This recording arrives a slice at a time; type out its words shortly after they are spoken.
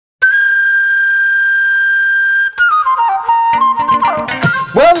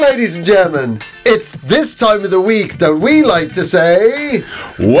Ladies and gentlemen, it's this time of the week that we like to say...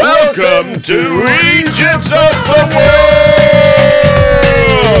 Welcome to Eejit of the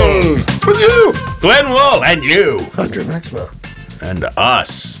World! With you, Glenn Wall, and you. Andrew Maxwell. And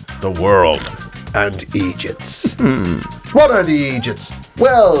us, the world. And Eejits. What are the Eejits?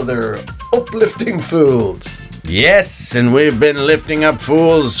 Well, they're uplifting fools. Yes, and we've been lifting up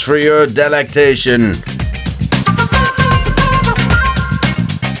fools for your delectation.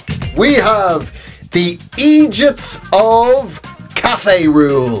 We have the Eejits of Cafe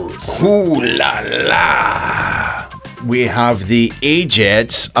Rules. Ooh la la. We have the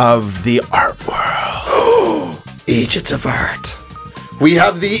Eejits of the art world. Eejits of art. We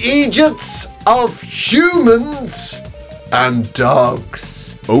have the Eejits of humans and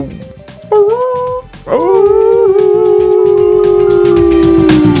dogs. Oh.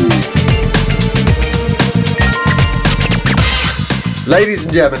 Ladies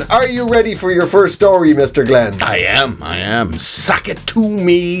and gentlemen, are you ready for your first story, Mr. Glenn? I am. Suck it to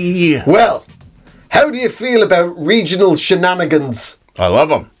me. Well, how do you feel about regional shenanigans? I love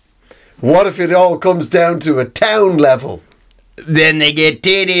them. What if it all comes down to a town level? Then they get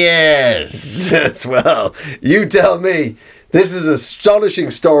tedious. Yes, well, you tell me. This is an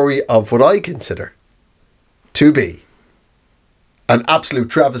astonishing story of what I consider to be an absolute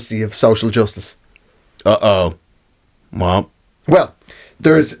travesty of social justice. Uh-oh. Well,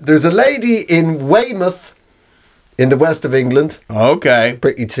 there's a lady in Weymouth in the west of England. Okay.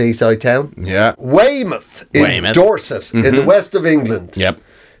 Pretty seaside town. Yeah. Weymouth in Dorset in the west of England. Yep.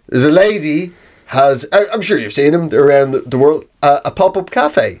 There's a lady has, I'm sure you've seen them around the world, a pop-up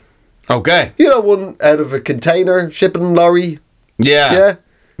cafe. Okay. You know, one out of a container shipping lorry. Yeah.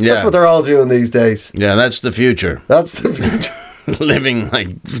 That's what they're all doing these days. Yeah, that's the future. That's the future. Living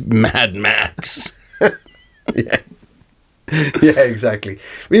like Mad Max. Yeah. Yeah, exactly.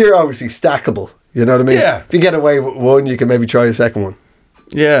 But you're obviously stackable. You know what I mean? Yeah. If you get away with one, you can maybe try a second one.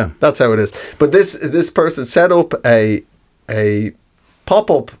 Yeah. That's how it is. But this person set up a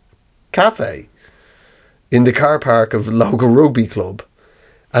pop-up cafe in the car park of local rugby club,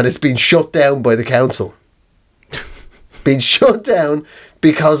 and it's been shut down by the council. Been shut down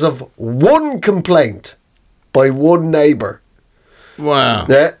because of one complaint by one neighbour. Wow.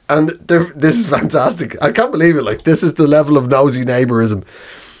 Yeah, and this is fantastic. I can't believe it. Like, this is the level of nosy neighbourism.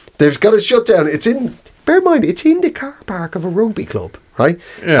 They've got it shut down. Bear in mind, it's in the car park of a rugby club, right?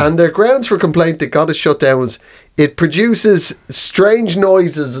 Yeah. And their grounds for complaint that got it shut down was it produces strange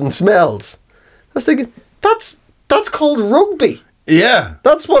noises and smells. I was thinking, that's called rugby. Yeah.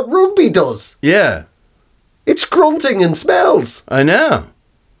 That's what rugby does. Yeah. It's grunting and smells. I know.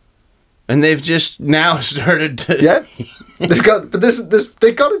 And they've just now started to... Yeah. They got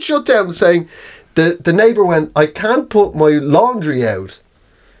it shut down, saying the neighbour went, I can't put my laundry out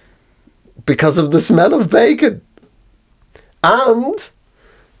because of the smell of bacon. And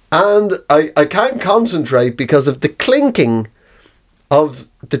I can't concentrate because of the clinking of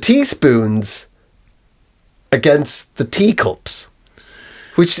the teaspoons against the teacups.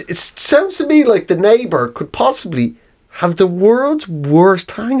 Which it sounds to me like the neighbour could possibly have the world's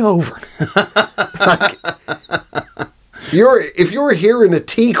worst hangover. Like, if you're hearing a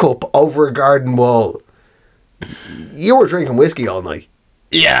teacup over a garden wall, you were drinking whiskey all night.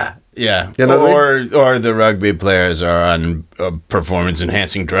 Yeah. You know or the rugby players are on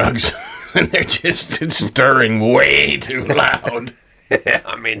performance-enhancing drugs, and they're just stirring way too loud.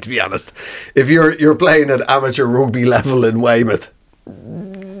 I mean, to be honest, if you're playing at amateur rugby level in Weymouth,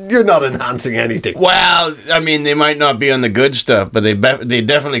 you're not enhancing anything. Well, I mean, they might not be on the good stuff, but they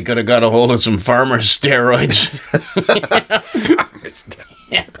definitely could have got a hold of some farmer's steroids.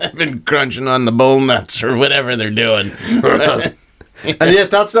 Yeah, they've been crunching on the bull nuts or whatever they're doing. And yet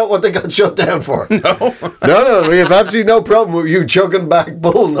that's not what they got shut down for. No, we have absolutely no problem with you chugging back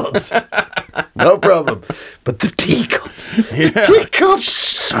bull nuts. No problem. But the teacups. The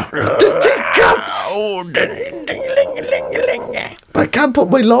teacups. But I can't put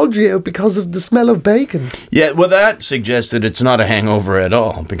my laundry out because of the smell of bacon. Yeah, well, that suggests that it's not a hangover at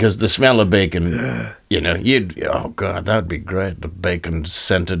all, because the smell of bacon, oh God, that'd be great. The bacon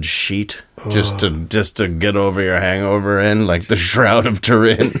scented sheet, just to get over your hangover in, like the Shroud of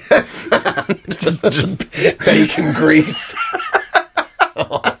Turin. just bacon grease.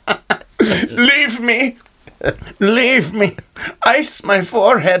 Leave me, ice my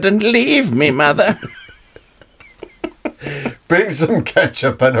forehead and leave me, mother. Bring some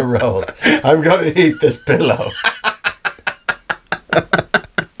ketchup and a roll. I'm going to eat this pillow.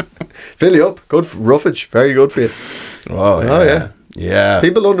 Fill you up. Good roughage. Very good for you. Oh, yeah. Yeah.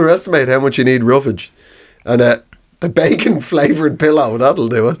 People underestimate how much you need roughage. And A bacon flavoured pillow, that'll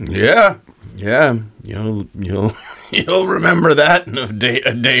do it. Yeah. You'll remember that in a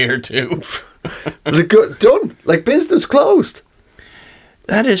day or two. Done. Like, business closed.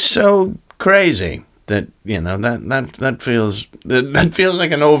 That is so crazy that, that feels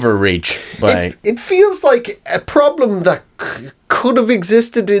like an overreach. It feels like a problem that could have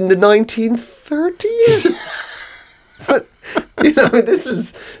existed in the 1930s. But this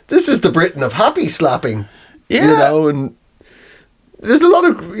is the Britain of happy slapping. Yeah. And there's a lot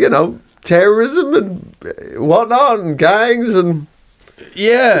of terrorism and whatnot and gangs, and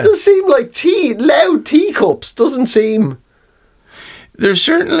it does seem like loud teacups doesn't seem. There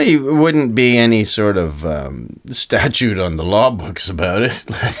certainly wouldn't be any sort of statute on the law books about it.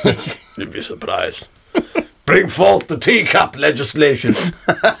 You'd be surprised. Bring forth the teacup legislation.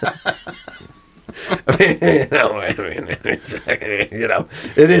 It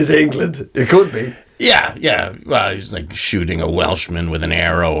is England. It could be. Yeah. Well, he's like shooting a Welshman with an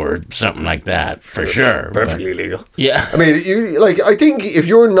arrow or something like that, for sure. Perfectly legal. Yeah. I mean, I think if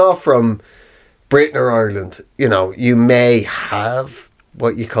you're not from Britain or Ireland, you may have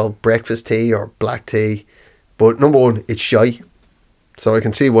what you call breakfast tea or black tea, but number one, it's shy, so I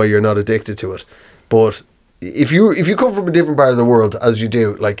can see why you're not addicted to it. But if you come from a different part of the world, as you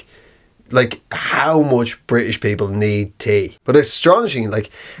do, like how much British people need tea. But it's astonishing.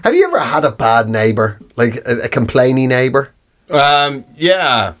 Like, have you ever had a bad neighbour, like a complaining neighbour?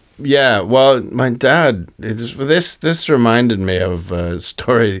 Yeah. Well, my dad. This reminded me of a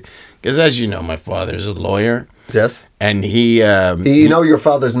story, because as you know, my father's a lawyer. Yes. And he. Your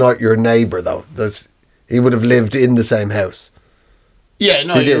father's not your neighbour, though. He would have lived in the same house. Yeah,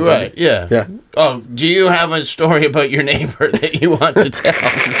 no, you're right. Yeah. Oh, do you have a story about your neighbour that you want to tell?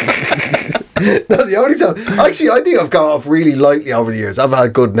 No, the only time... Actually, I think I've got off really lightly over the years. I've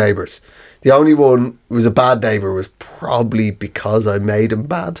had good neighbours. The only one who was a bad neighbour was probably because I made him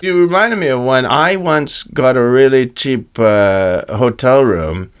bad. You reminded me of when I once got a really cheap hotel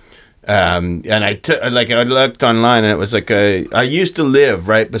room. And I looked online, and it was like I used to live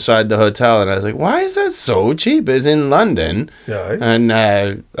right beside the hotel, and I was like, why is that so cheap? It's in London. Yeah. And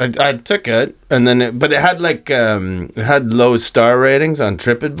I took it, and then but it had it had low star ratings on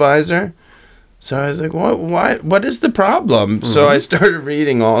TripAdvisor. So I was like, what is the problem? Mm-hmm. So I started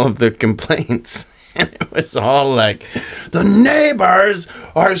reading all of the complaints. And it was all like, the neighbors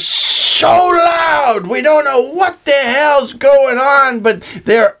are so loud. We don't know what the hell's going on, but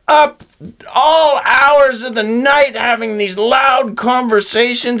they're up all hours of the night having these loud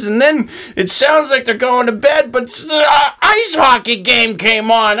conversations. And then it sounds like they're going to bed, but the ice hockey game came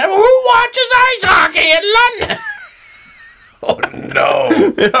on. Who watches ice hockey in London? Oh, no.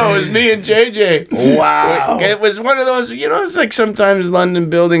 It was me and JJ. Wow. It was one of those, it's like sometimes London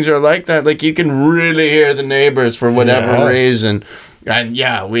buildings are like that. Like, you can really hear the neighbors for whatever reason. And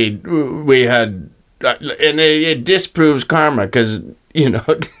yeah, we had, and it disproves karma, because,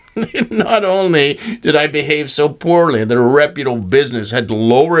 not only did I behave so poorly that a reputable business had to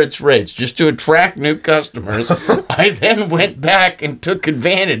lower its rates just to attract new customers, I then went back and took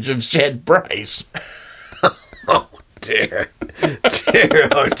advantage of said price. Dear,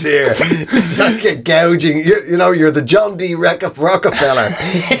 oh dear. Like a gouging. You're the John D. Rockefeller.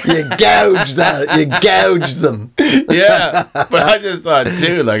 You gouge them. Yeah, but I just thought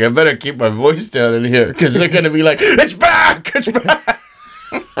too, I better keep my voice down in here, because they're going to be like, it's back!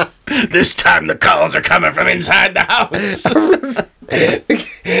 This time the calls are coming from inside the house.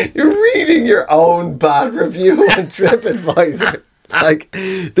 You're reading your own bad review on TripAdvisor. Like,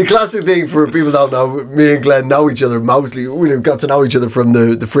 the classic thing for people who don't know, me and Glenn know each other mostly. We got to know each other from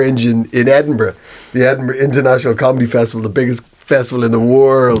the Fringe in Edinburgh, the Edinburgh International Comedy Festival, the biggest festival in the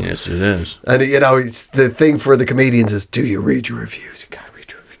world. Yes, it is. And it's the thing for the comedians is, do you read your reviews? You can't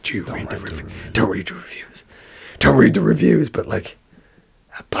read your reviews. Don't read your reviews. Don't read the reviews. But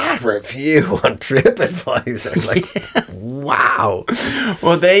a bad review on TripAdvisor, wow.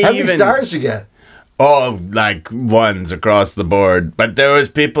 Well, how many stars did you get? Oh, ones across the board. But there was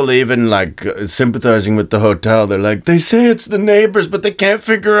people even sympathizing with the hotel. They're like, they say it's the neighbors, but they can't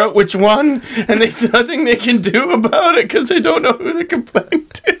figure out which one. And there's nothing they can do about it because they don't know who to complain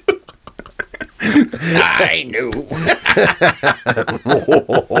to. I knew.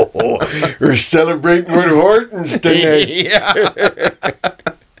 We're celebrating with Hortons today. Yeah.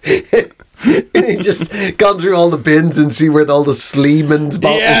 He just gone through all the bins and see where all the Sleeman's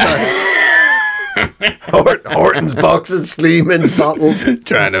bottles are. Horton's boxes, Sleeman's bottles.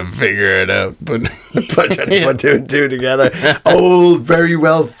 Trying to figure it out, but put two and two together. Old, very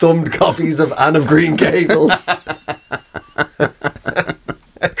well thumbed copies of Anne of Green Gables.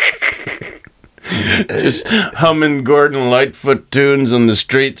 Just humming Gordon Lightfoot tunes on the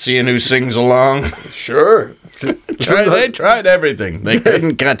street, seeing who sings along. Sure. They tried everything. They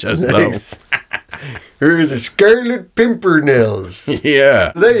couldn't catch us, though. We're the Scarlet Pimpernels.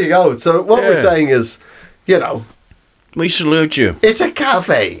 Yeah. There you go. So what we're saying is, you know, we salute you. it's a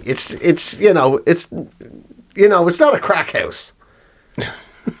cafe. It's not a crack house.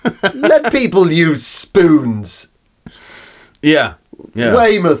 Let people use spoons. Yeah. Yeah.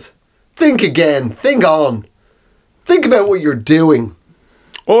 Weymouth, think again. Think on. Think about what you're doing.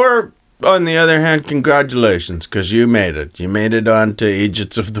 Or, on the other hand, congratulations, because you made it. You made it on to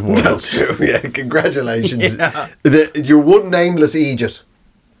Eejits of the World. That's true. Yeah, congratulations. Yeah. You're one nameless Eejit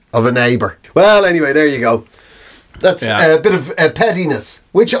of a neighbour. Well, anyway, there you go. That's a bit of pettiness,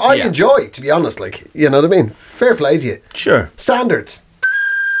 which I enjoy, to be honest. Like, you know what I mean? Fair play to you. Sure. Standards.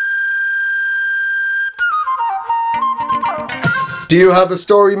 Do you have a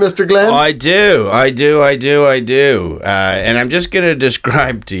story, Mr. Glenn? I do. And I'm just going to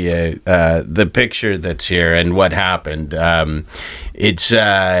describe to you the picture that's here and what happened. It's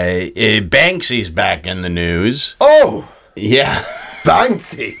Banksy's back in the news. Oh! Yeah.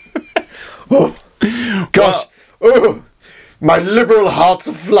 Banksy! Oh, gosh. Oh, my liberal heart's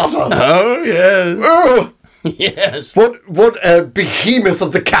aflutter. Oh, yeah. Oh! Yes. What behemoth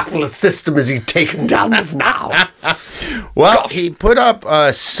of the capitalist system is he taken down with now? Well, he put up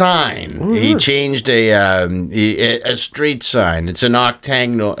a sign. He changed a street sign. It's an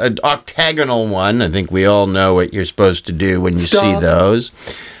octagonal one. I think we all know what you're supposed to do when you see those.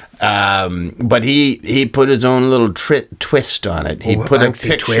 But he put his own little twist on it. He put a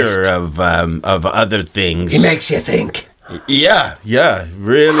picture of other things. He makes you think. Yeah,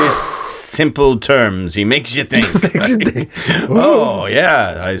 really simple terms. He makes you think. Oh,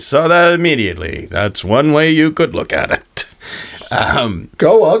 yeah, I saw that immediately. That's one way you could look at it.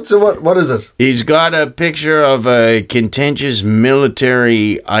 Go on. So what is it? He's got a picture of a contentious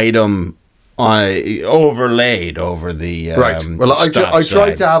military item overlaid over the right. Well, I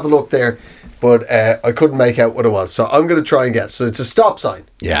tried to have a look there, but I couldn't make out what it was. So I'm going to try and guess. So it's a stop sign.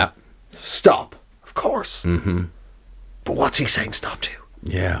 Yeah. Stop. Of course. Mm-hmm. But what's he saying stop to?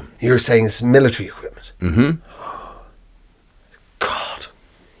 Yeah. You're saying it's military equipment. Mm-hmm. God.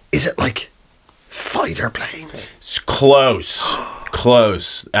 Is it like fighter planes? It's close.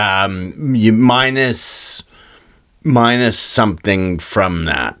 Close. You minus something from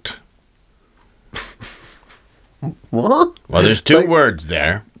that. What? Well, there's two words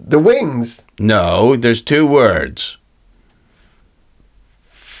there. The wings? No, there's two words.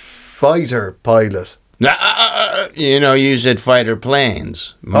 Fighter pilot. You said fighter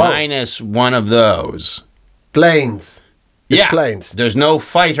planes. Minus one of those. Planes. It's planes. There's no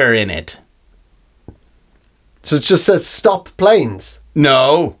fighter in it. So it just says stop planes.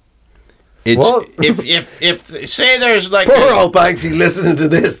 No. It's what? if say there's like poor old Banksy listening to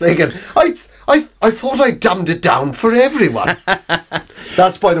this thinking, I thought I dumbed it down for everyone.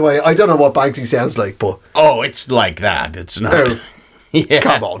 That's, by the way, I don't know what Banksy sounds like, but it's like that. It's not. Oh, yeah.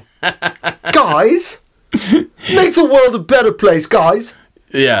 Come on, guys. Make the world a better place, guys.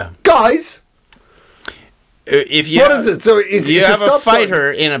 Yeah. Guys. What is it? So it's a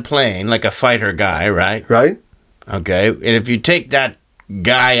fighter in a plane, like a fighter guy, right? Right. Okay. And if you take that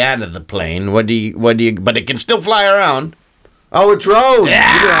guy out of the plane, what do you? But it can still fly around. Oh, a drone.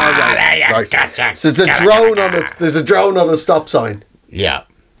 Yeah. Right. Gotcha. So it's a drone on it. There's a drone on a stop sign. Yeah.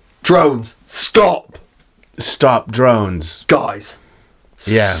 Drones. Stop. Stop drones. Guys.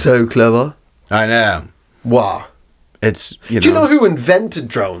 Yeah. So clever. I know. Wow. It's, Do you know who invented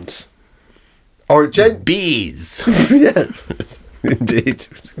drones? Or bees. Yeah. Indeed.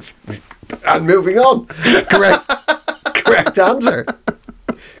 And moving on. Correct answer.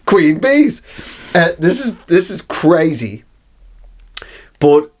 Queen bees. This is crazy.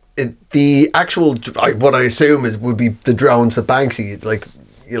 But the actual, what I assume would be the drones that Banksy,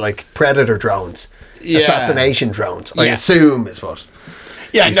 like predator drones, assassination drones. I assume is what.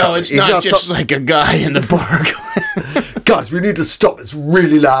 Yeah, it's not just like a guy in the park. Guys, we need to stop. It's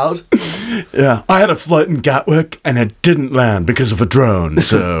really loud. Yeah, I had a flight in Gatwick and it didn't land because of a drone.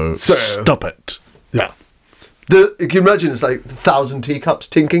 So stop it. Yeah. Can you imagine? It's like 1,000 teacups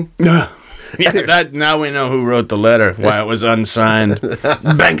tinking. Yeah. Now we know who wrote the letter. Why it was unsigned.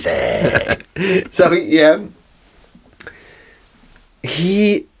 Banksy. So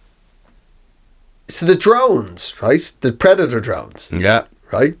So the drones, right? The predator drones. Yeah.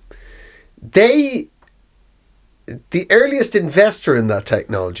 Right? The earliest investor in that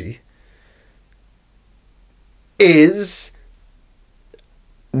technology is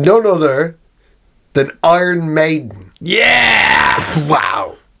none other than Iron Maiden. Yeah!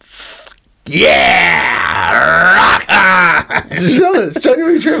 Wow. Yeah! It's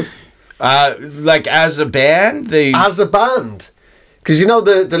genuinely true. Like as a band, As a band. Because you know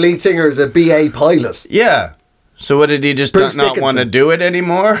the lead singer is a BA pilot. Yeah. So what, did he just not want to do it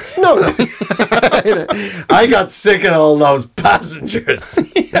annoymore? No. I got sick of all those passengers.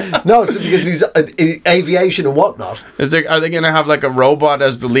 No, so because he's aviation and whatnot. Are they going to have like a robot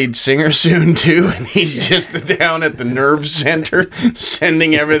as the lead singer soon too? And he's just down at the nerve center,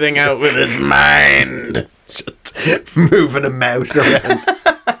 sending everything out with his mind. Just moving a mouse around.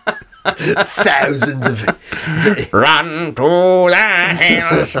 Thousands of run to the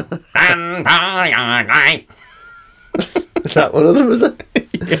hills, run for your life. Is that one of them? Is it?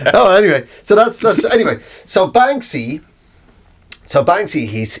 Yeah. Oh, anyway. So that's anyway. So Banksy.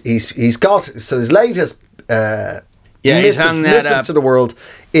 He's got his latest he's hung that missive up to the world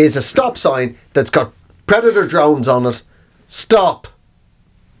is a stop sign that's got Predator drones on it. Stop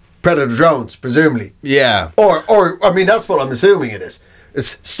Predator drones, presumably. Yeah. Or I mean, that's what I'm assuming it is.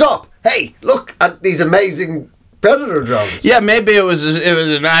 It's stop. Hey, look at these amazing Predator drones. Yeah, maybe it was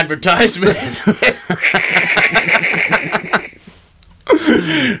an advertisement.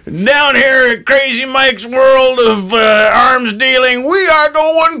 Down here at Crazy Mike's World of Arms Dealing, we are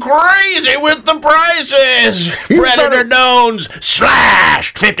going crazy with the prices. Predator drones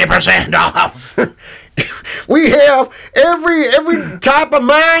slashed 50% off. We have every type of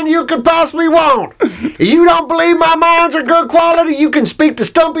mine you could possibly want. If you don't believe my mines are good quality, you can speak to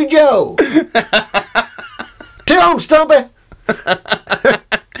Stumpy Joe. Tell him, Stumpy.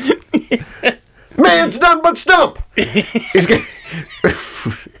 Man's nothing but stump.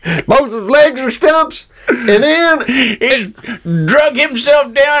 Both his legs are stumps, and then he's drug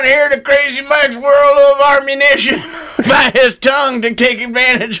himself down here to Crazy Mike's World of Ammunition by his tongue to take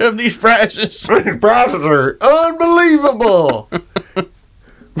advantage of these prices. Prices are unbelievable.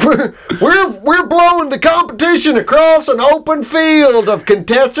 We're blowing the competition across an open field of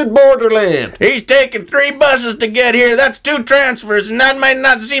contested borderland. He's taken 3 buses to get here. That's 2 transfers, and that might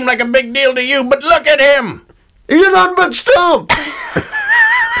not seem like a big deal to you, but look at him. He's nothing but stump.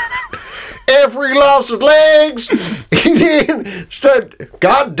 After he lost his legs, he then started,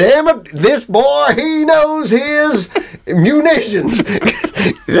 God damn it, this boy, he knows his munitions.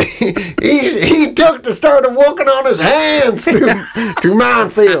 he took to started walking on his hands through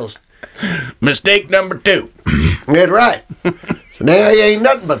minefields. Mistake number 2. That's right. So now he ain't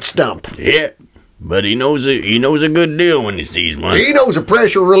nothing but stump. Yeah, but he knows a good deal when he sees one. He knows a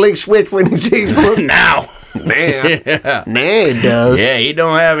pressure release switch when he sees one. Now. Yeah. Now he does. Yeah, he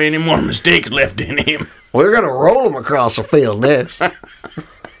don't have any more mistakes left in him. We're going to roll him across the field next.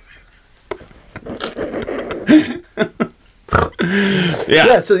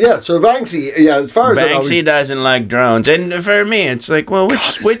 So Banksy, as far as Banksy doesn't like drones, and for me, it's like, well,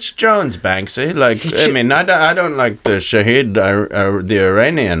 which drones, Banksy? Like, I mean, I don't like the Shahid, the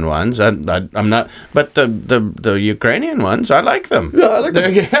Iranian ones. I'm not, but the Ukrainian ones, I like them. Yeah, I like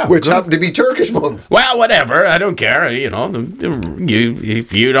them. Yeah, which happen to be Turkish ones. Well, whatever, I don't care. You know,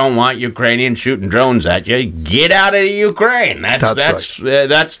 if you don't want Ukrainians shooting drones at you, get out of Ukraine. That's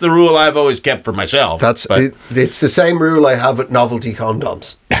the rule I've always kept for myself. It's the same rule I have with novelty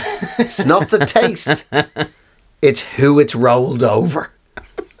condoms. It's not the taste, it's who it's rolled over.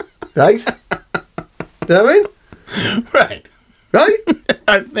 Right? You know what I mean? Right. Right?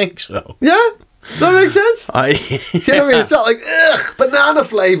 I think so. Yeah? Does that make sense? You know what I mean? It's not like, banana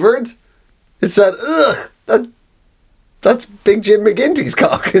flavoured. It's that, that's Big Jim McGinty's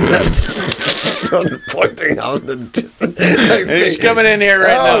cock. Pointing out the distance. He's coming in here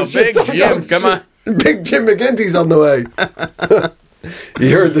right now. Big Jim, come on. Big Jim McGinty's on the way. You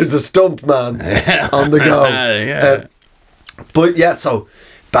heard there's a stump man on the go. But yeah, so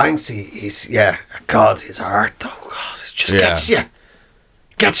Banksy, God, his heart though, God, it just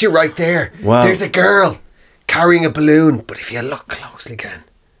gets you right there. Wow. There's a girl carrying a balloon, but if you look closely, Glenn,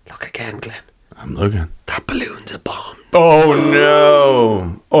 I'm looking. That balloon's a bomb. Oh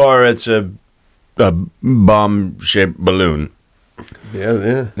no! Or it's a bomb-shaped balloon.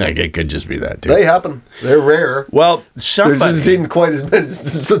 Yeah. Like, it could just be that too. They happen. They're rare. Well, there isn't quite as many.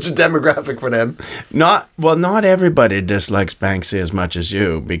 It's such a demographic for them. Not everybody dislikes Banksy as much as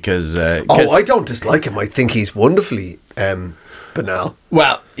you because. I don't dislike him. I think he's wonderfully banal.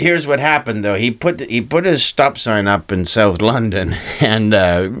 Well, here's what happened though. He put his stop sign up in South London, and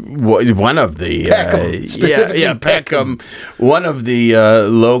one of the Peckham, specifically Peckham. One of the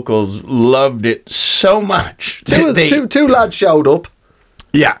locals loved it so much. Two lads showed up.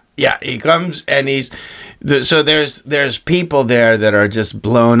 Yeah, Yeah, he comes and so there's people there that are just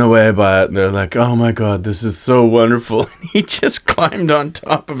blown away by it. And they're like, oh my God, this is so wonderful. And he just climbed on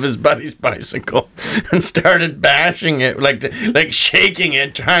top of his buddy's bicycle and started bashing it, like shaking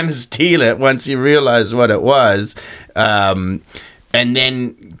it, trying to steal it once he realized what it was. And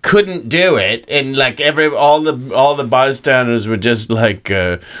then couldn't do it. And like all the bystanders were just like,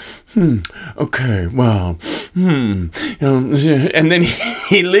 okay, well, and then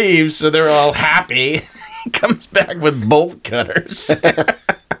he leaves, so they're all happy. He comes back with bolt cutters.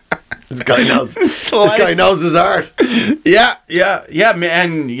 This guy knows his art. Yeah,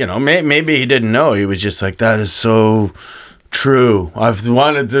 and maybe he didn't know. He was just like, that is so true. I've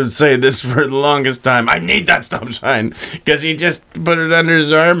wanted to say this for the longest time. I need that stop sign, because he just put it under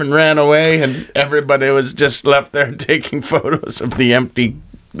his arm and ran away, and everybody was just left there taking photos of the empty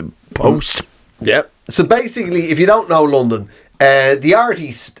post. Yep. So basically, if you don't know London, the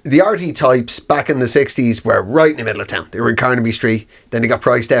arty types back in the 60s were right in the middle of town. They were in Carnaby Street, then they got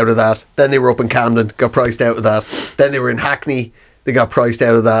priced out of that. Then they were up in Camden, got priced out of that. Then they were in Hackney, they got priced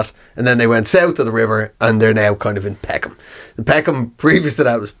out of that. And then they went south of the river, and they're now kind of in Peckham. And Peckham, previous to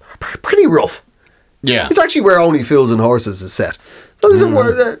that, was pretty rough. Yeah. It's actually where Only Fools and Horses is set. So there's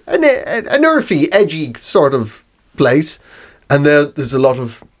an earthy, edgy sort of place. And there's a lot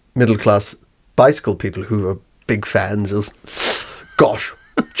of middle-class bicycle people who are big fans of,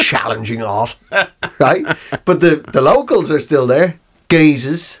 challenging art, right? But the locals are still there.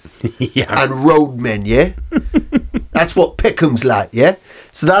 Geezers and roadmen, yeah? That's what Peckham's like, yeah?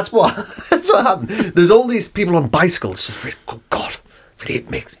 So that's what happened. There's all these people on bicycles. Just really, oh God, really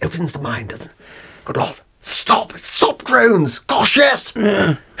opens the mind, doesn't it? Good Lord. Stop drones. Gosh, yes.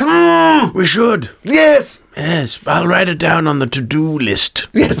 We should. Yes. Yes, I'll write it down on the to-do list.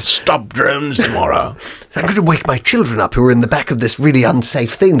 Yes. Stop drones tomorrow. I'm going to wake my children up who are in the back of this really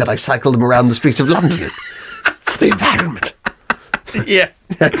unsafe thing that I cycle them around the streets of London in. For the environment. Yeah.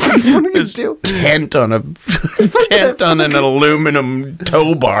 What are you doing? Tent on an aluminum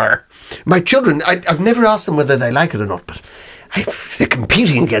tow bar. My children, I've never asked them whether they like it or not, but they're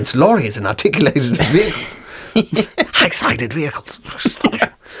competing against lorries and articulated vehicles. High-sided vehicles.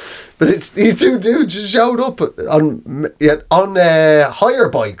 But it's these two dudes just showed up on hire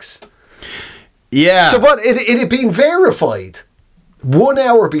bikes. Yeah. So what? It had been verified 1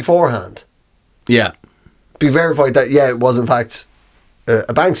 hour beforehand. Yeah. Be verified that it was in fact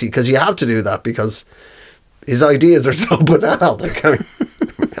a Banksy, because you have to do that because his ideas are so banal. Like, I mean,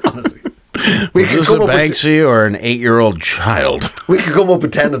 honestly, was this a Banksy or an 8-year-old child? We could come up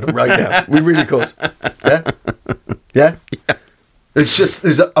with 10 of them right now. We really could. Yeah.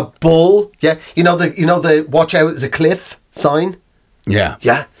 There's a bull. Yeah, you know the watch out, there's a cliff sign. Yeah.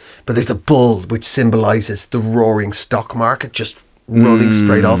 But there's a bull which symbolises the roaring stock market just running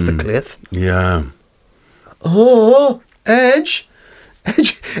straight off the cliff. Yeah. Oh, Edge.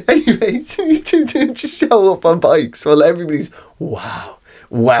 Anyway, these two dudes just show up on bikes while everybody's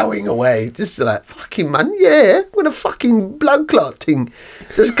wowing away. Just like, fucking man, yeah, with a fucking blood clot thing.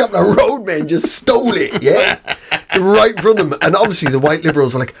 Just a couple of roadmen just stole it, yeah? Right in front of them. And obviously the white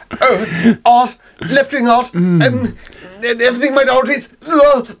liberals were like, art, left-wing art, everything minorities.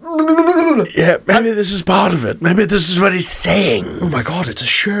 Yeah, maybe this is part of it. Maybe this is what he's saying. Oh my God, it's a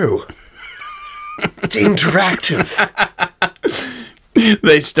show. It's interactive.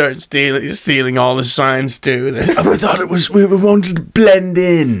 They start stealing all the signs too. We thought it was, we wanted to blend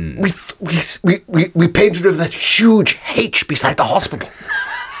in. We painted over that huge H beside the hospital.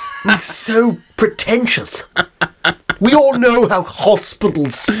 It's so pretentious. We all know how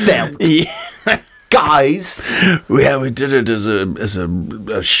hospital's spelled. Yeah. Guys. Yeah, we did it as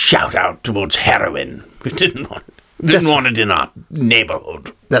a shout out towards heroin. We didn't want it in our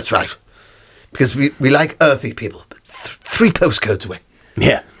neighbourhood. That's right. Because we like earthy people. 3 postcodes away.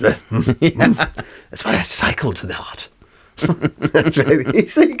 Yeah. That's why I cycle to the art. That's right.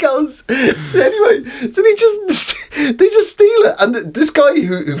 So he goes. So anyway, they just steal it. And this guy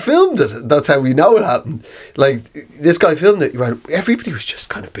who filmed it, that's how we know it happened. Like, this guy filmed it. Everybody was just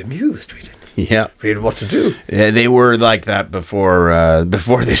kind of bemused. We didn't know what to do. Yeah, they were like that before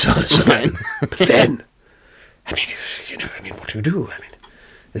they saw the sign. But then, I mean, what do you do? I mean,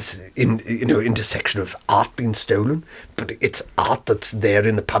 this intersection of art being stolen, but it's art that's there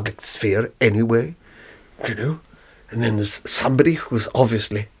in the public sphere anyway, And then there's somebody who's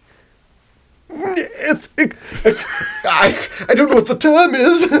obviously, I don't know what the term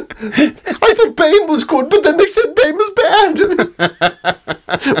is. I thought BAME was good, but then they said BAME was bad.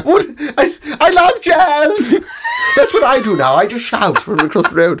 I I love jazz. That's what I do now. I just shout from across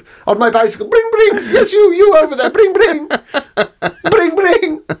the road on my bicycle. Bring, bring. Yes, you over there. Bring, bring. Bring,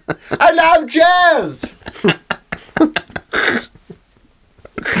 bring. I love jazz. But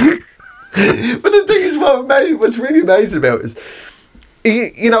the thing is, what's really amazing about it is,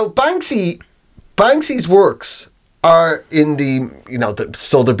 you know, Banksy's works are in the, you know, the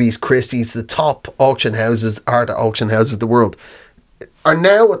Sotheby's, Christie's, the top auction houses, art auction houses of the world, are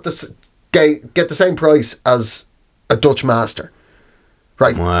now at get the same price as a Dutch master,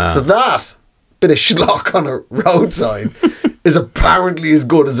 right? Wow. So that bit of schlock on a road sign is apparently as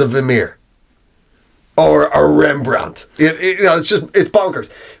good as a Vermeer or a Rembrandt. You know, it's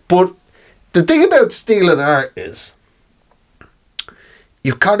bonkers. But the thing about stealing art is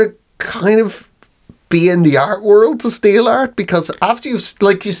you've got to kind of be in the art world to steal art, because after it's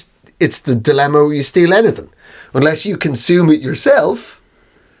the dilemma where you steal anything. Unless you consume it yourself,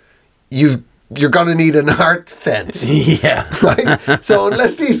 you're going to need an art fence. Yeah. Right? So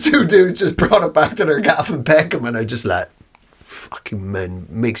unless these two dudes just brought it back to their gaff and Peckham and I just like, fucking man,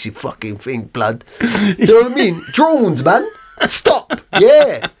 makes you fucking think, blood. You know what I mean? Drones, man. Stop.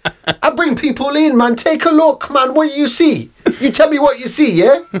 Yeah. I bring people in, man. Take a look, man. What you see? You tell me what you see,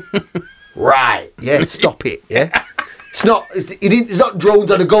 yeah? Right. Yeah, stop it, yeah? It's not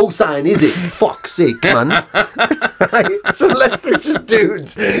drones on a go sign, is it? Fuck's sake, man. Right? So unless there's just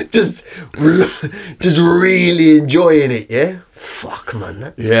dudes just really enjoying it, yeah? Fuck,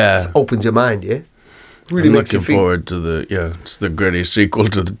 man. That opens your mind, yeah? Really I'm makes you looking feel. forward to it's the gritty sequel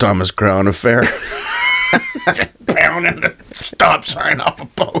to the Thomas Crown affair. Pounding the stop sign off a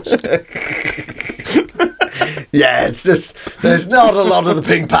post. Yeah, it's just, there's not a lot of the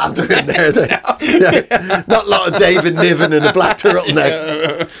Pink Panther in there, is there? Yeah. Not a lot of David Niven in a black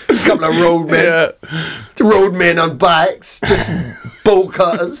turtleneck. A couple of roadmen. The roadmen on bikes, just bow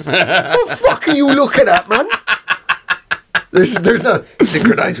cutters. What the fuck are you looking at, man? There's no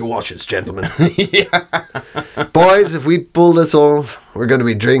synchronize your watches, gentlemen. Yeah. Boys, if we pull this off, we're going to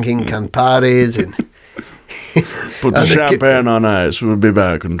be drinking Campares and Put the champagne on ice. We'll be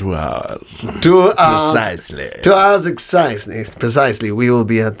back in 2 hours. 2 hours. Precisely. 2 hours precisely. We will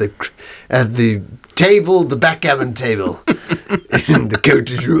be at the table, the backgammon table, in the Côte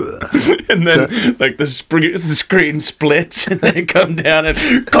d'Azur. And then, the screen splits, and then it come down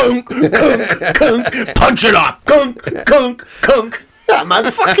and kunk, kunk, kunk, punch it up, kunk, kunk, kunk. Yeah,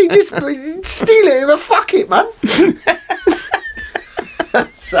 man, fucking just steal it, but fuck it, man.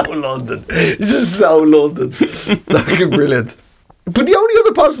 So London. It's just so London. Fucking brilliant. But the only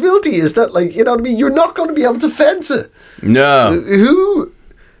other possibility is that, like, you know what I mean, you're not going to be able to fence it. No.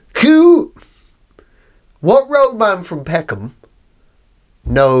 What roadman from Peckham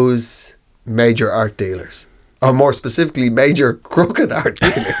knows major art dealers? Or more specifically, major crooked art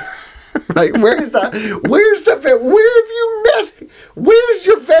dealers? Like, where's that? Where have you met? Where's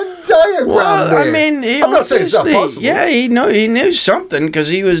your Venn diagram? Well, there? I mean, I'm not saying it's not possible. Yeah, he knew something because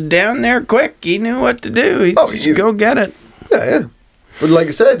he was down there quick. He knew what to do. He just go get it. Yeah. But like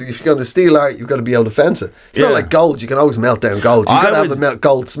I said, if you're going to steal art, you've got to be able to fence it. It's not like gold. You can always melt down gold. You've got to have a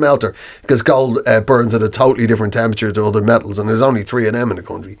gold smelter because gold burns at a totally different temperature to other metals, and there's only 3 of them in the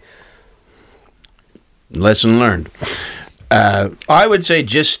country. Lesson learned. I would say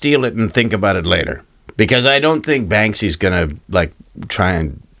just steal it and think about it later, because I don't think Banksy's gonna try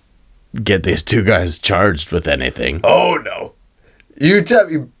and get these two guys charged with anything. Oh no! You tell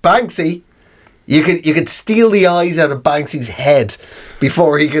me, Banksy, you could steal the eyes out of Banksy's head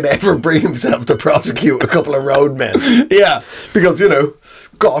before he could ever bring himself to prosecute a couple of roadmen. Yeah, because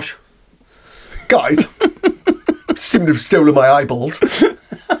gosh, guys, seem to have stolen my eyeballs.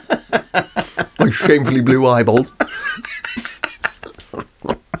 My shamefully blue eyeballs.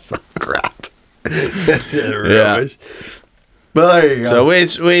 Crap. Rubbish. But there you go. So we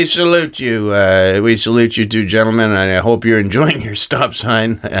salute you. We salute you two gentlemen, and I hope you're enjoying your stop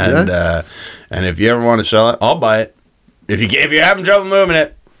sign. And if you ever want to sell it, I'll buy it. If you're having trouble moving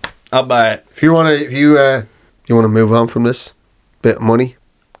it, I'll buy it. If you want to move on from this bit of money,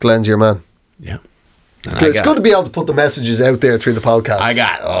 Glenn's your man. Yeah. It's good to be able to put the messages out there through the podcast. I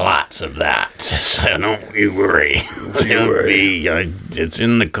got lots of that, so don't you worry. It's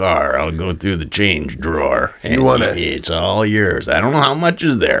in the car. I'll go through the change drawer. It's all yours. I don't know how much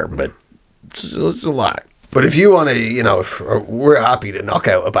is there, but it's a lot. But if you want to, we're happy to knock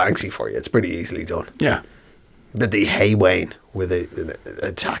out a Banksy for you. It's pretty easily done. Yeah. But the Haywain with an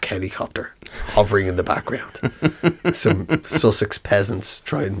attack helicopter hovering in the background. Some Sussex peasants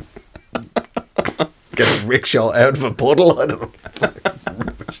try and get a rickshaw out of a puddle. I don't know.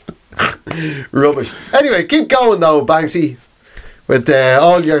 Rubbish. Anyway, keep going though, Banksy, with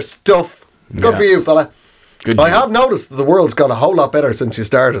all your stuff. Good for you, fella. Good. I have noticed that the world's got a whole lot better since you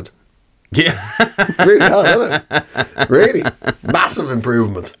started. Yeah. Really has, hasn't it? Really. Massive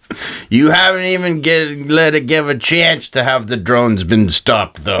improvement. You haven't even let it give a chance to have the drones been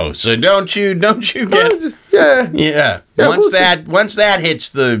stopped, though. So don't you get... Yeah. Yeah. Once that hits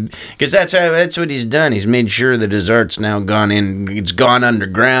because that's what he's done. He's made sure that his art's now gone in. It's gone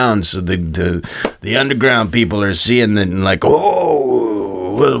underground, so the underground people are seeing that and like,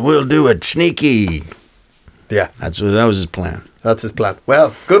 oh, we'll do it sneaky. Yeah, that was his plan. That's his plan.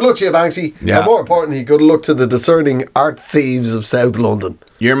 Well, good luck to you, Banksy. Yeah. And more importantly, good luck to the discerning art thieves of South London.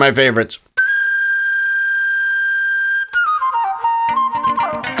 You're my favourites.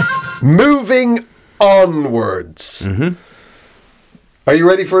 Moving onwards. Mm-hmm. Are you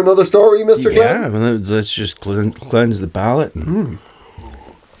ready for another story, Mr. Glenn? Yeah, well, let's just cleanse the palate.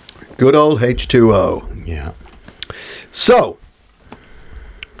 Good old H2O. Yeah. So,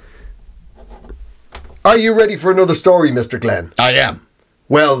 are you ready for another story, Mr. Glenn? I am.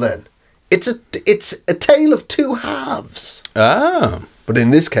 Well then, it's a tale of two halves. Oh. But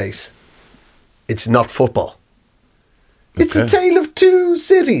in this case, it's not football. It's a Okay. tale of two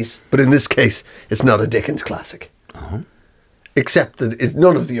cities. But in this case, it's not a Dickens classic. Uh-huh. Except that it's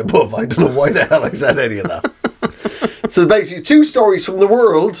none of the above. I don't know why the hell I said any of that. So basically, two stories from the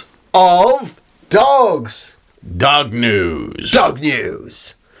world of dogs. Dog news. Dog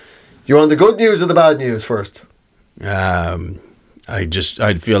news. You want the good news or the bad news first? I'd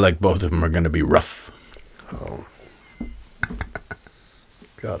feel like both of them are going to be rough. Oh.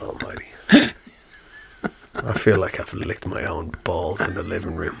 God almighty. I feel like I've licked my own balls in the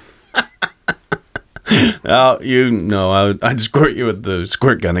living room. Oh, I'd squirt you with the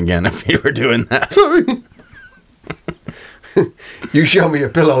squirt gun again if you were doing that. Sorry. You show me a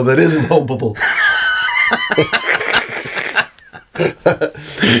pillow that isn't humpable.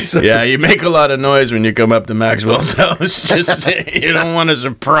 Yeah, you make a lot of noise when you come up to Maxwell's house. Just you don't want to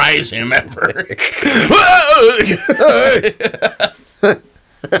surprise him ever.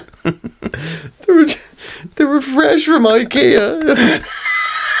 They were fresh from IKEA.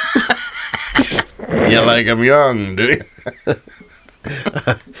 You like him young, do you?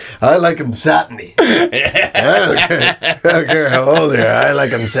 I like them satiny. I don't care how old they are. I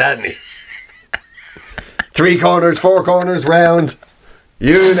like them satiny. 3 corners, 4 corners, round.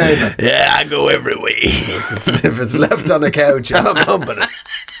 You name it. Yeah, I go every way. If it's left on a couch, I'm humping it.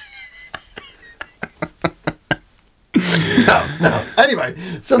 No. Anyway,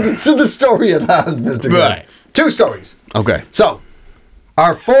 so the story at hand, Mr. Glenn. Right. 2 stories. Okay. So,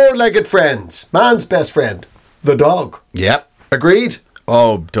 our 4-legged friends, man's best friend, the dog. Yep. Agreed?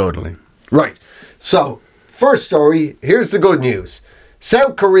 Oh, totally. Right. So, first story, here's the good news.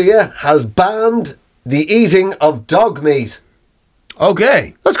 South Korea has banned the eating of dog meat.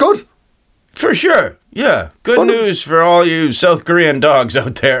 Okay. That's good. For sure. Yeah. Good news for all you South Korean dogs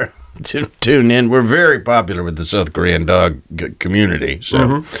out there. To tune in. We're very popular with the South Korean dog community.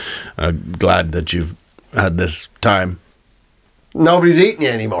 So glad that you've had this time. Nobody's eating you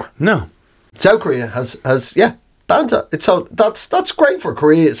anymore. No. South Korea has banned it. So that's great for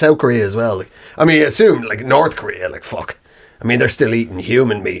South Korea as well. Like, I mean, I assume like North Korea, like fuck. I mean, they're still eating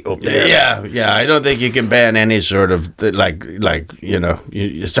human meat up there. Yeah. I don't think you can ban any sort of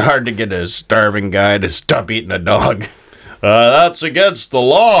it's hard to get a starving guy to stop eating a dog. That's against the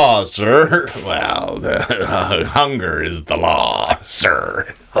law, sir. Well, hunger is the law,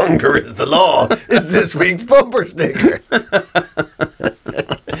 sir. Hunger is the law. Is this week's bumper sticker.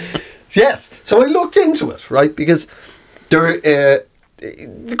 Yes. So I looked into it, right? Because the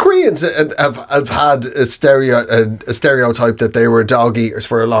Koreans have had a stereotype that they were dog eaters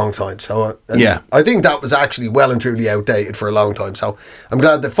for a long time. So I think that was actually well and truly outdated for a long time. So I'm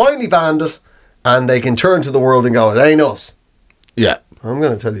glad they finally banned it. And they can turn to the world and go, it ain't us. Yeah. I'm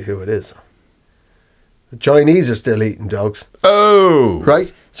going to tell you who it is. The Chinese are still eating dogs. Oh.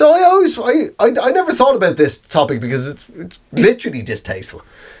 Right? So I never thought about this topic because it's literally distasteful.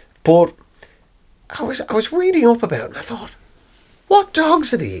 But I was reading up about it and I thought, what dogs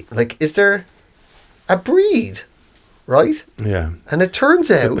do they eat? Like, is there a breed? Right? Yeah. And it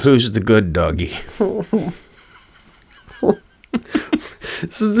turns out... Who's the good doggy?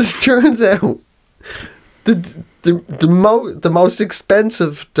 So this turns out the most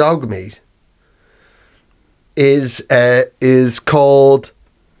expensive dog meat is called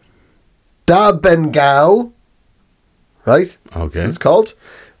Da Bengao, right? Okay. It's called,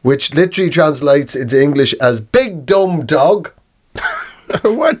 which literally translates into English as big dumb dog.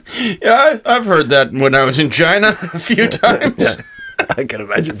 What? Yeah, I've heard that when I was in China a few times. Yeah. I can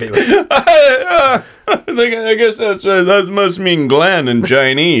imagine people. I guess that must mean gland in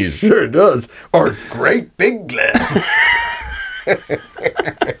Chinese. Sure it does. Or great big gland.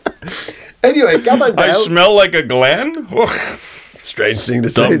 Anyway, Gabandao. I smell like a gland? Strange thing to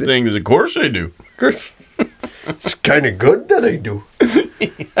say. Some things, of course I do. It's kind of good that I do.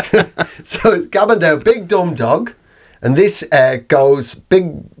 So Gabandao, big dumb dog. And this goes,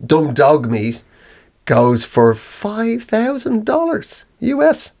 big dumb dog meat goes for $5,000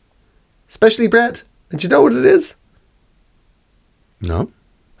 US. Specially bred. And do you know what it is? No.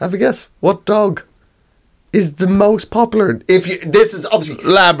 Have a guess. What dog is the most popular? This is obviously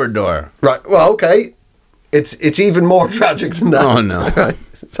Labrador. right. Well, okay. It's even more tragic than that. Oh, no. Right.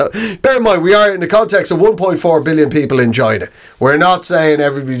 So bear in mind, we are in the context of 1.4 billion people in China. We're not saying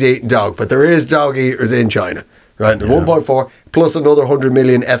everybody's eating dog, but there is dog eaters in China. Right, the 1.4 plus another 100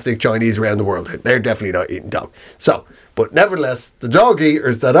 million ethnic Chinese around the world. They're definitely not eating dog. So, but nevertheless, the dog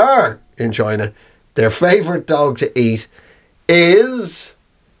eaters that are in China, their favourite dog to eat is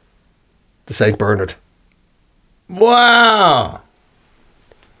the Saint Bernard. Wow.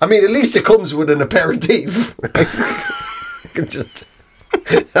 I mean, at least it comes with an aperitif. Right? You can just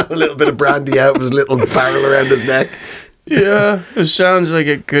have a little bit of brandy out of his little barrel around his neck. Yeah, it sounds like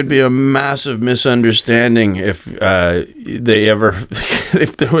it could be a massive misunderstanding if if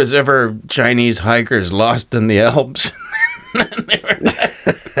there was ever Chinese hikers lost in the Alps.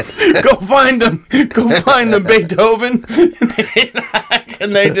 Go find them Beethoven,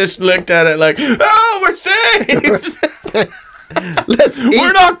 and they just looked at it like, oh, we're saved. Let's eat.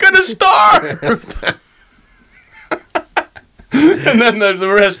 We're not gonna starve. And then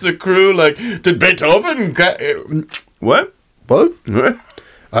the rest of the crew like, did Beethoven? What? What? What?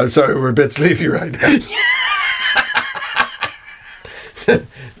 I'm sorry, we're a bit sleepy right now.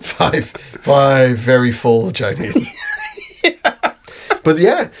 five very full Chinese. But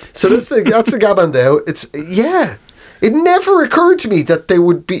yeah, so that's the Gabandao. It never occurred to me that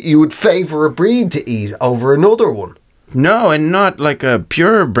you would favour a breed to eat over another one. No, and not like a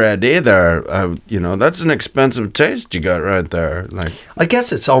purebred either. That's an expensive taste you got right there. Like, I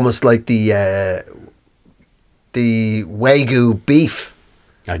guess it's almost like the Wagyu beef,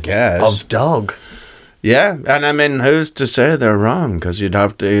 I guess, of dog. Yeah, and I mean, who's to say they're wrong? Because you'd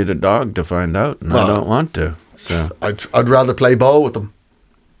have to eat a dog to find out, and I don't want to. So I'd rather play ball with them.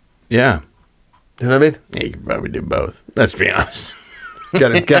 Yeah, you know what I mean. Yeah, you could probably do both. Let's be honest.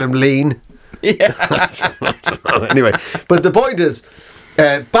 Get him lean. Yeah. Anyway, but the point is,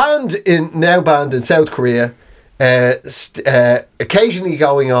 banned in South Korea, occasionally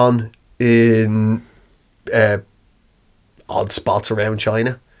going on in odd spots around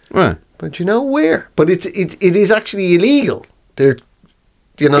China. Right. But you know where? But it is actually illegal. They're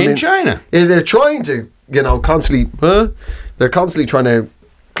in China. They're trying to constantly. They're constantly trying to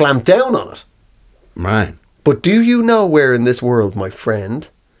clamp down on it. Right. But do you know where in this world, my friend,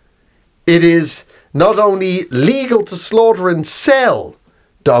 it is not only legal to slaughter and sell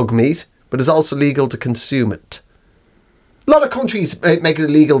dog meat, but it's also legal to consume it? A lot of countries make it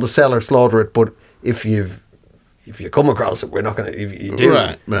illegal to sell or slaughter it, but if you come across it, we're not going to. If you do,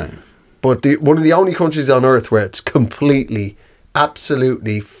 right. But one of the only countries on earth where it's completely,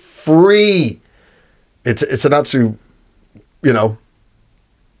 absolutely free. It's an absolute, Yeah.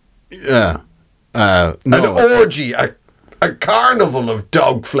 No. an orgy, a carnival of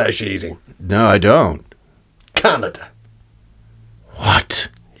dog flesh eating. No, I don't. Canada. What?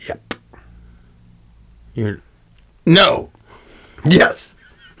 Yep. No. Yes.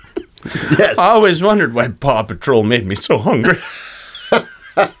 Yes. I always wondered why Paw Patrol made me so hungry.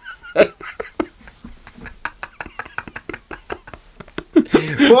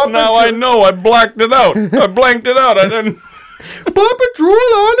 Now I know. I blacked it out. I blanked it out. I didn't. Paw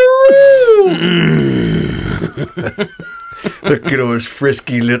Patrol on the roof. Look at those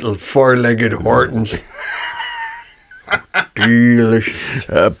frisky little four-legged Hortons. Delicious.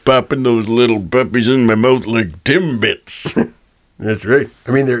 Popping those little puppies in my mouth like Timbits. That's right.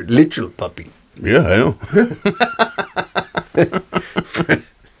 I mean, they're literal puppy. Yeah, I know.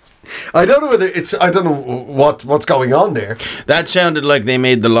 I don't know I don't know what's going on there. That sounded like they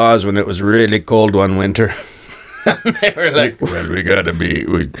made the laws when it was really cold one winter. They were like, well, we gotta be.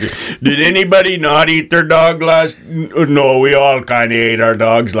 Did anybody not eat their dog last? No, we all kind of ate our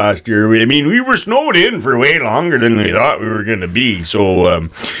dogs last year. I mean, we were snowed in for way longer than we thought we were gonna be. So,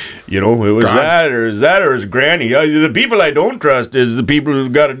 it was that, or it's Granny. The people I don't trust is the people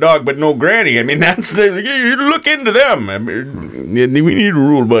who've got a dog but no Granny. I mean, you look into them. I mean, we need a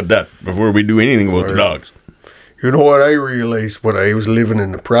rule about that before we do anything about the dogs. You know what I realized when I was living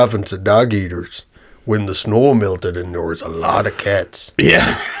in the province of dog eaters? when the snow melted and there was a lot of cats.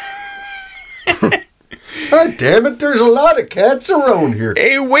 Yeah. God damn it, there's a lot of cats around here.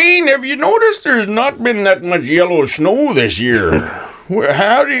 Hey, Wayne, have you noticed there's not been that much yellow snow this year?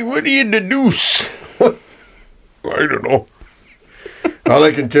 What do you deduce? I don't know. All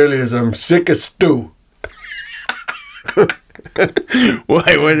I can tell you is I'm sick of stew.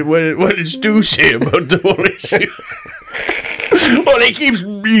 Why? What did Stu say about the whole issue? Well, he keeps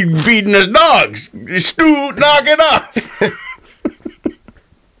feeding us dogs. Stu, knock it off.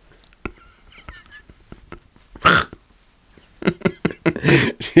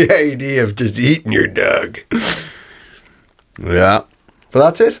 The idea of just eating your dog. Yeah. But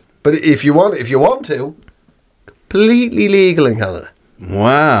that's it. But if you want to, completely legal in Canada.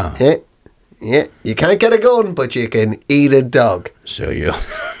 Wow. Yeah. You can't get a gun, but you can eat a dog. So you...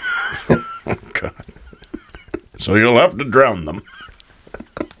 Oh, God. So you'll have to drown them.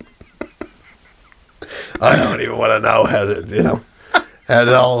 I don't even want to know how it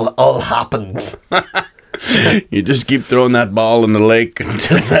all happens. You just keep throwing that ball in the lake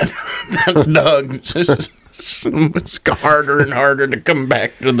until that dog just... It's harder and harder to come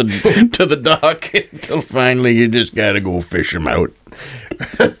back to the dock until finally you just gotta go fish him out.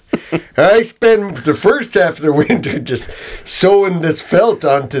 I spend the first half of the winter just sewing this felt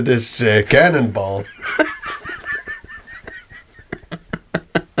onto this cannonball.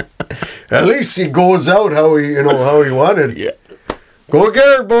 At least he goes out how he wanted. Yeah. Go get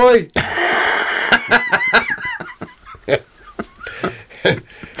her, boy.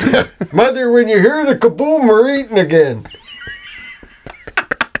 Mother, when you hear the kaboom, we're eating again.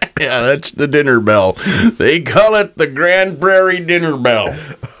 Yeah, that's the dinner bell. They call it the Grand Prairie dinner bell.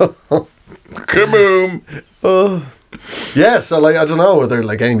 Kaboom. Yeah, so I don't know whether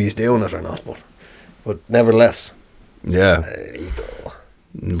Amy's doing it or not, but nevertheless. Yeah. There you go.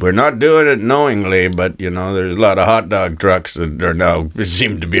 We're not doing it knowingly, but, there's a lot of hot dog trucks that are now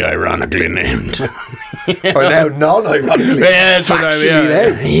seem to be ironically named. Or now non-ironically. Yeah, that's what I mean.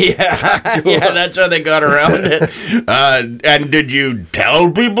 Named. Yeah, that's how they got around it. And did you tell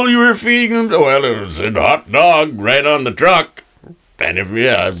people you were feeding them? Well, it was a hot dog right on the truck. And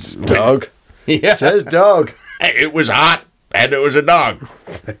Dog. Yeah. It says dog. It was hot, and it was a dog.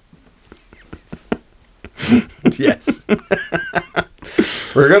 Yes.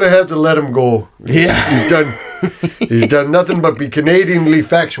 We're gonna have to let him go. Yeah. He's done nothing but be Canadianly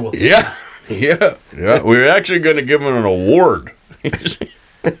factual. Yeah. We're actually gonna give him an award.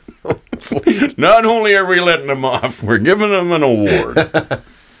 Not only are we letting him off, we're giving him an award.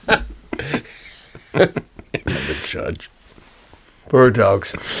 The judge. Poor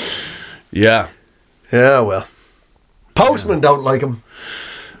dogs. Yeah. Yeah, well. Postmen don't like him.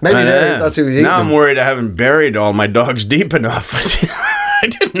 Maybe that's who he's eating. Now I'm worried I haven't buried all my dogs deep enough. I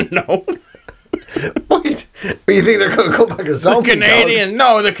didn't know. Wait, you think they're going to come back as zombie Canadians? dogs?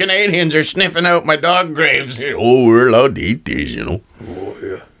 No, the Canadians are sniffing out my dog graves. Oh, we're allowed to eat these, Oh,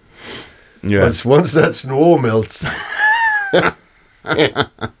 yeah. Yeah. Once that snow melts.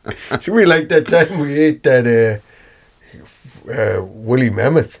 See, we like that time we ate that woolly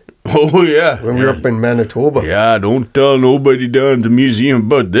mammoth. Oh, yeah. When we were up in Manitoba. Yeah, don't tell nobody down at the museum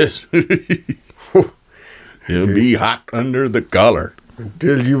about this. It'll be hot under the collar.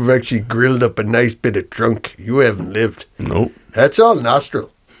 Until you've actually grilled up a nice bit of trunk, you haven't lived. Nope. That's all nostril.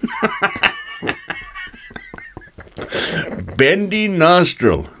 Bendy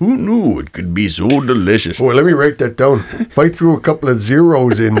nostril. Who knew it could be so delicious? Well, let me write that down. If I threw a couple of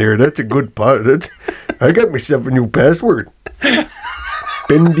zeros in there, that's a good part. I got myself a new password.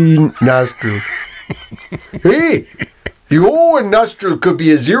 Bendy nostril. Hey, the O in nostril could be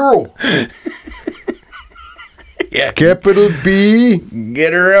a 0. Yeah. Capital B.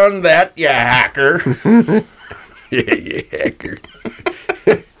 Get around that, you hacker. Yeah, you hacker.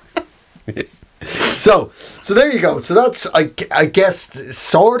 So there you go. So that's, I guess,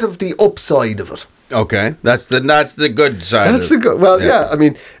 sort of the upside of it. Okay, that's the good side. That's the good. Well, yeah. I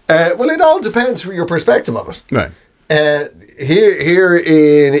mean, well, it all depends from your perspective on it. Right. Here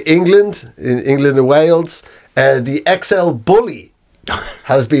in England and Wales, the XL Bully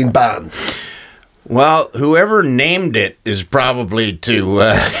has been banned. Well, whoever named it is probably to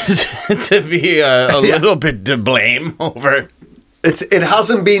be a little bit to blame over. It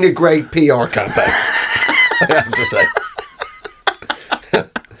hasn't been a great PR campaign, I have to say.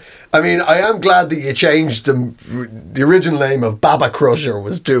 I mean, I am glad that you changed the original name of Baba Crusher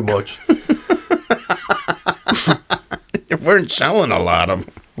was too much. You weren't selling a lot of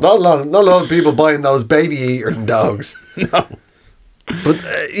them. Not a lot of people buying those baby eating dogs. No. But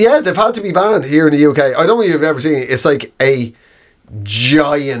yeah, they've had to be banned here in the UK. I don't know if you've ever seen it. It's like a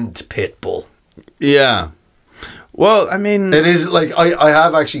giant pit bull. Yeah. Well, I mean... It is like, I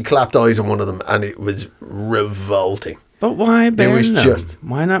have actually clapped eyes on one of them, and it was revolting. But why ban was them? just-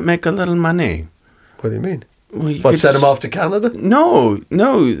 Why not make a little money? What do you mean? Well, you What, could send them off to Canada? No,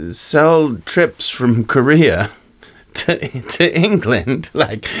 sell trips from Korea to England.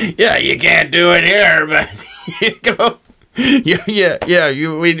 Like, yeah, you can't do it here, but you go.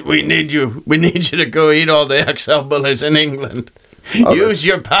 We need you. We need you to go eat all the XL bullies in England. Use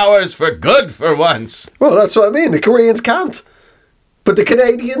your powers for good for once. Well, that's what I mean. The Koreans can't. But the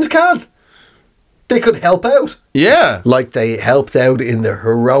Canadians can. They could help out. Yeah. Like they helped out in the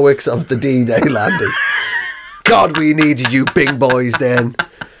heroics of the D-Day landing. God, we needed you big boys then.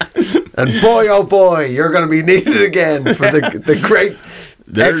 And boy, oh boy, you're going to be needed again for the great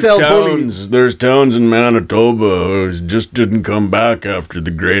XL bully. There's towns in Manitoba who just didn't come back after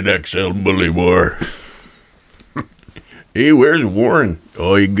the great XL bully war. Hey, where's Warren?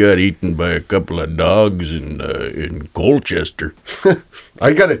 Oh, he got eaten by a couple of dogs in Colchester.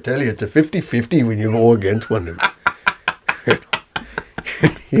 I got to tell you, it's a 50-50 when you go against one of them.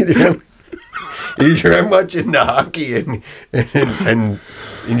 Either I'm watching the hockey and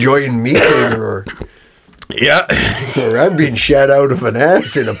enjoying meat or I'm being shat out of an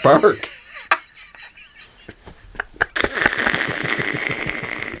ass in a park.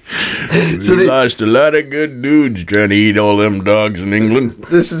 We lost a lot of good dudes trying to eat all them dogs in England.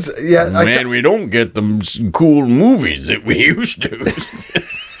 This is Man, we don't get them cool movies that we used to.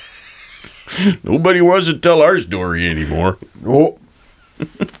 Nobody wants to tell our story anymore. Nope.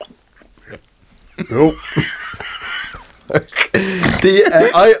 Nope. To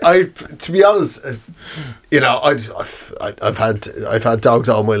be honest, I've had dogs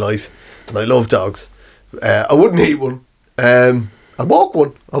all my life, and I love dogs. I wouldn't eat one. I walk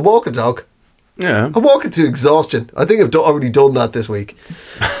one. I walk a dog. Yeah. I walk it to exhaustion. I think I've already done that this week.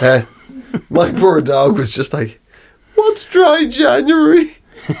 My poor dog was just like, "What's dry January?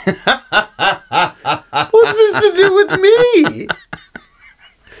 What's this to do with me?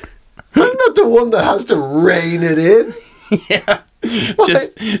 I'm not the one that has to rein it in." Yeah.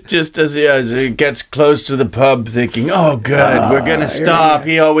 Just as he gets close to the pub, thinking, "Oh, good, we're gonna stop."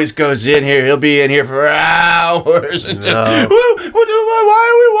 He always goes in here. He'll be in here for hours. And just, why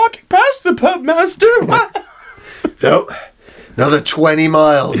are we walking past the pub, master? No, another 20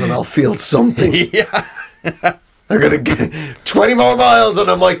 miles and I'll feel something. Yeah. I'm gonna get 20 more miles and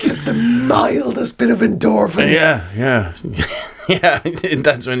I might get the mildest bit of endorphin. Yeah. Yeah,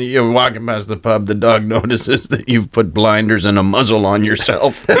 that's when you're walking past the pub, the dog notices that you've put blinders and a muzzle on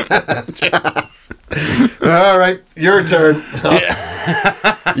yourself. All right, your turn.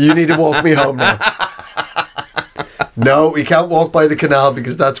 You need to walk me home now. No, we can't walk by the canal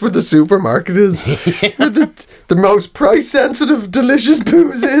because that's where the supermarket is. Where the most price-sensitive, delicious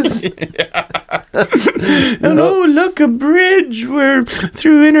booze is. Oh, look, a bridge where,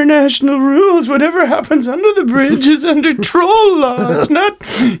 through international rules, whatever happens under the bridge is under troll law. It's not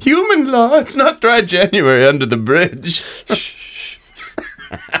human law. It's not dry January under the bridge. Shh.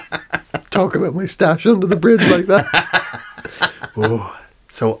 Talk about my stash under the bridge like that. Oh,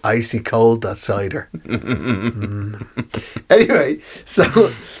 so icy cold, that cider. Anyway,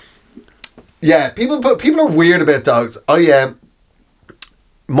 so yeah, people are weird about dogs.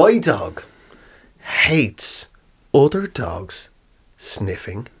 My dog hates other dogs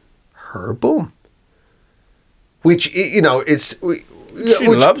sniffing her bum, which She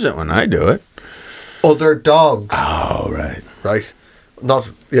loves it when I do it. Other dogs. Oh, right. Not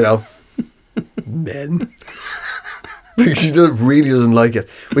men. She really doesn't like it,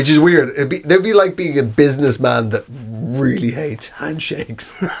 which is weird. They'd be like being a businessman that really hates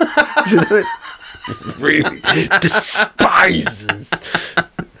handshakes. You know what? Really despises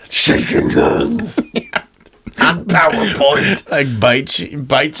shaking hands and PowerPoint. Like bites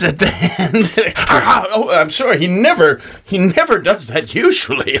at the hand. Oh, I'm sorry. He never does that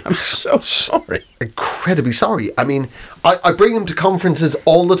usually. I'm so sorry. Incredibly sorry. I mean, I bring him to conferences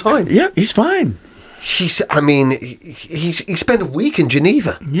all the time. Yeah, he's fine. He spent a week in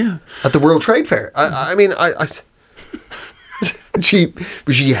Geneva. Yeah. At the World Trade Fair. She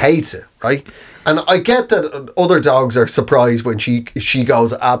hates it, right? And I get that other dogs are surprised when she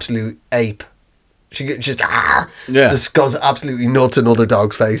goes absolute ape. She just goes absolutely nuts in other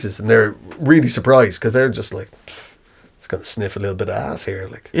dogs' faces, and they're really surprised because they're just like, it's gonna sniff a little bit of ass here,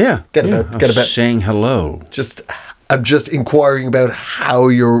 like get about saying hello. I'm just inquiring about how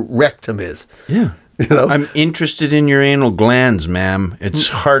your rectum is. Yeah. I'm interested in your anal glands, ma'am. It's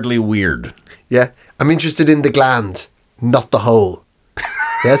hardly weird. Yeah. I'm interested in the glands, not the hole.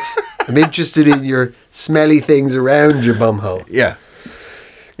 Yes? I'm interested in your smelly things around your bum hole. Yeah.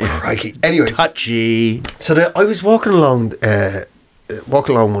 Crikey. Anyways, Touchy. so I was walking along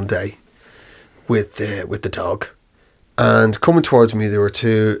one day with the dog, and coming towards me there were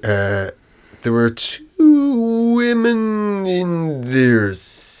two women in their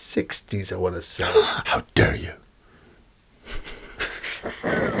 60s, I want to say. How dare you?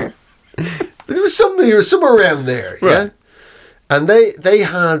 But there was somewhere around there, Right. yeah. And they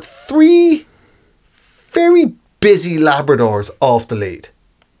had 3 very busy Labradors off the lead.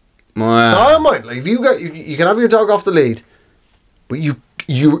 Wow. Now, I don't mind. Like, if you can have your dog off the lead, but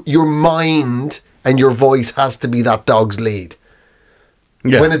your mind and your voice has to be that dog's lead.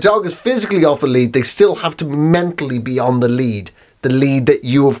 Yeah. When a dog is physically off a lead, they still have to mentally be on the lead that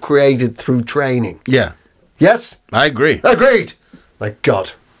you have created through training. Yeah. Yes? I agree. Agreed. Thank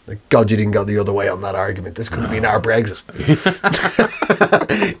God you didn't go the other way on that argument. This could have been our Brexit.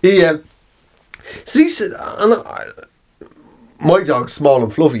 So these, my dog's small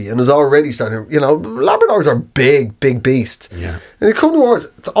and fluffy and is already starting, Labradors are big beasts. Yeah. And they come towards,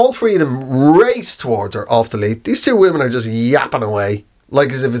 all 3 of them race towards her off the lead. These 2 women are just yapping away,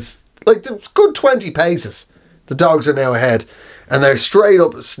 like as if it's, like, there's good 20 paces. The dogs are now ahead. And they're straight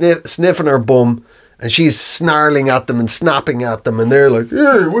up sniffing her bum. And she's snarling at them and snapping at them. And they're like,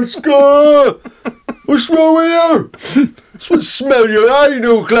 hey, what's wrong with you? This would smell your eye,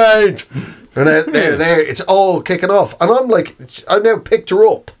 new client. And they're there. It's all kicking off. And I'm like, I now picked her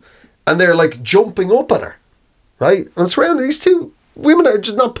up. And they're like jumping up at her. Right? And surrounding these 2 women are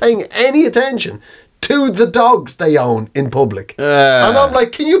just not paying any attention to the dogs they own in public. And I'm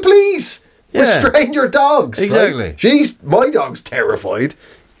like, can you please restrain your dogs? Exactly. Right? My dog's terrified.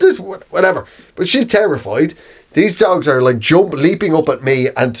 Just whatever. But she's terrified. These dogs are like leaping up at me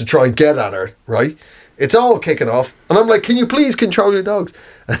and to try and get at her, right? It's all kicking off. And I'm like, can you please control your dogs?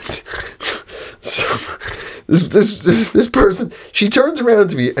 And so this person, she turns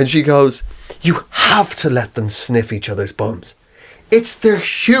around to me and she goes, you have to let them sniff each other's bums. It's their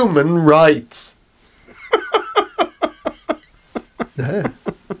human rights.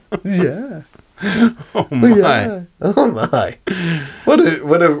 Yeah. Oh my. Yeah. Oh my. What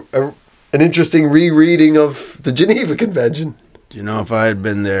an interesting rereading of the Geneva Convention. Do you know, if I had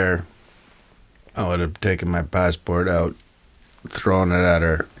been there, I would have taken my passport out, thrown it at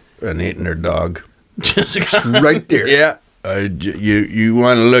her, and eaten her dog. Just right there. Yeah. You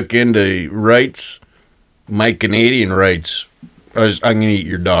want to look into rights? My Canadian rights. I'm going to eat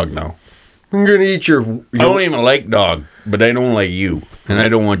your dog now. I'm going to eat your... I don't even like dog, but I don't like you. And I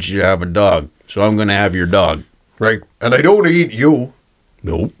don't want you to have a dog. So I'm going to have your dog. Right. And I don't want to eat you.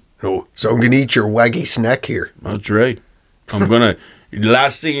 Nope. No. So I'm going to eat your waggy snack here. That's right. I'm going to...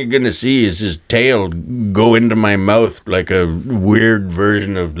 Last thing you're going to see is his tail go into my mouth like a weird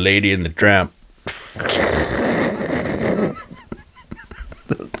version of Lady and the Tramp.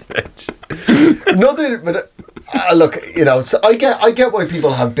 Nothing, but look, so I get why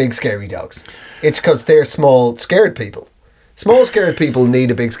people have big scary dogs. It's because they're small scared people. Small scared people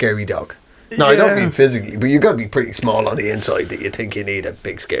need a big scary dog. No, I don't mean physically, but you've got to be pretty small on the inside that you think you need a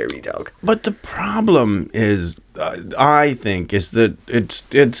big scary dog. But the problem is, I think, is that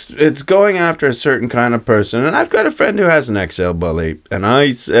it's going after a certain kind of person. And I've got a friend who has an XL bully, and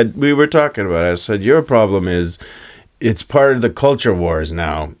I said, we were talking about it, I said, your problem is it's part of the culture wars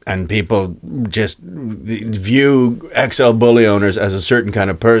now, and people just view XL bully owners as a certain kind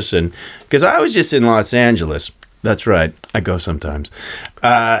of person. Because I was just in Los Angeles. That's right. I go sometimes.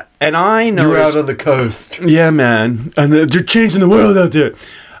 And I noticed... You're out on the coast. Yeah, man. And they're changing the world out there.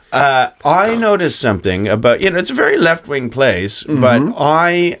 I noticed something about... it's a very left-wing place, but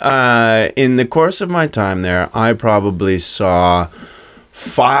I, in the course of my time there, I probably saw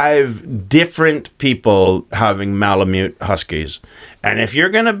 5 different people having Malamute Huskies. And if you're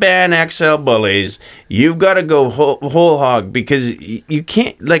going to ban XL bullies, you've got to go whole hog, because you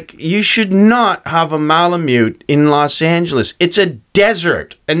can't, you should not have a Malamute in Los Angeles. It's a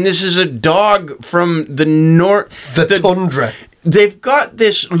desert. And this is a dog from the north. The tundra. They've got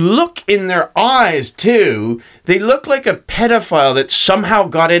this look in their eyes, too. They look like a pedophile that somehow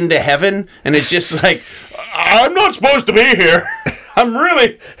got into heaven and is just like, I'm not supposed to be here. I'm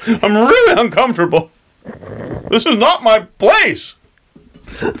really uncomfortable. This is not my place.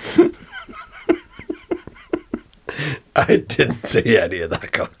 I didn't see any of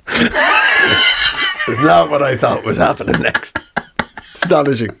that coming. It's not what I thought was happening next.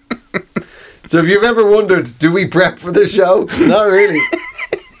 Astonishing. So if you've ever wondered, do we prep for the show? Not really.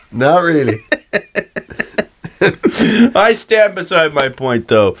 Not really. I stand beside my point,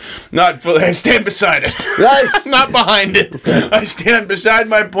 though. Not fully. I stand beside it. Nice. Not behind it. I stand beside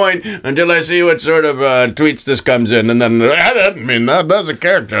my point until I see what sort of tweets this comes in, and then I didn't mean that. That's a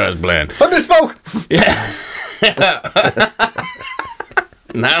character I was playing. I misspoke. Yeah.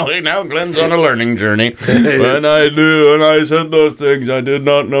 Now Glenn's on a learning journey. When I said those things, I did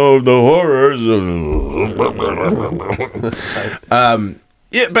not know of the horrors of.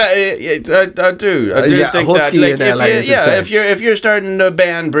 Yeah, but I do think that, like, if you're starting to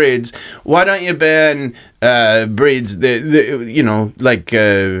ban breeds, why don't you ban breeds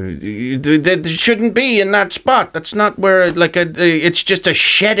that shouldn't be in that spot? That's not where, like, it's just a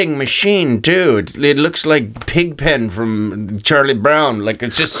shedding machine too. It looks like Pigpen from Charlie Brown. Like,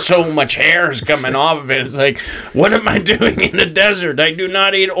 it's just so much hair is coming off of it. It's like, what am I doing in the desert? I do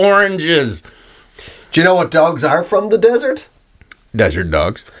not eat oranges. Do you know what dogs are from the desert? Desert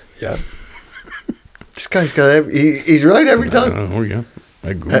dogs. Yeah. This guy's got he's right every time. Oh, yeah.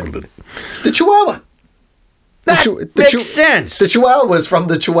 I Googled it. The Chihuahua. That makes sense. The Chihuahua was from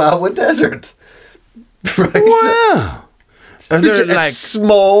the Chihuahua Desert. Right? Wow. Are there, like,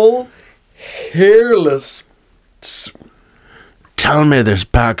 small, hairless... Tell me there's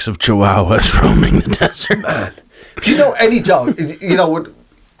packs of Chihuahuas roaming the desert. Man. You know, any dog... You know what...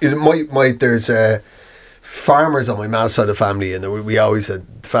 There's... farmers on my mom's side of the family, and we always had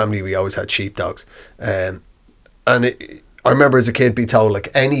sheepdogs, I remember as a kid being told,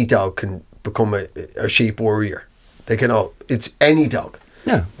 like, any dog can become a sheep warrior. They can all, it's any dog.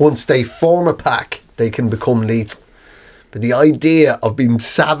 Yeah. Once they form a pack, they can become lethal. But the idea of being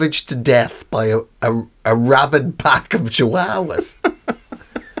savaged to death by a rabid pack of Chihuahuas.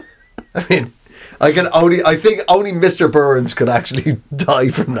 I mean, I think only Mr. Burns could actually die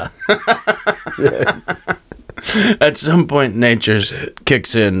from that. Yeah. At some point, nature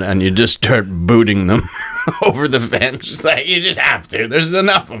kicks in, and you just start booting them over the fence. Like, you just have to. There's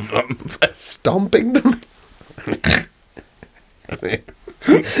enough of them. Stomping them. It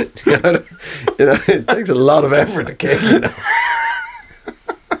takes a lot of effort to kick.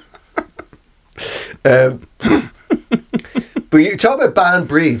 But you talk about banned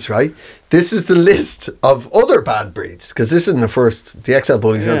breeds, right? This is the list of other banned breeds, because this isn't the XL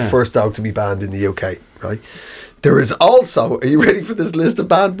Bully's not the first dog to be banned in the UK, right? There is also, are you ready for this list of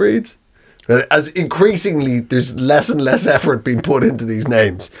banned breeds? As increasingly, there's less and less effort being put into these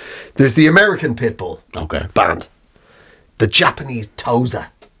names. There's the American Pit Bull, okay, banned. The Japanese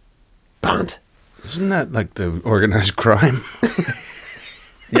Tosa, banned. Isn't that like the organized crime?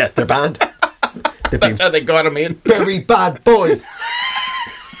 Yeah, they're banned. That's how they got them in. Very bad boys.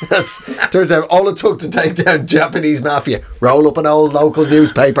 Turns out all it took to take down Japanese mafia, roll up an old local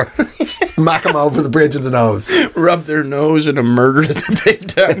newspaper, smack them over the bridge of the nose, rub their nose in a murder that they've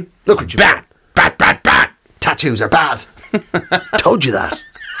done. Look at you, bad. Tattoos are bad. Told you that.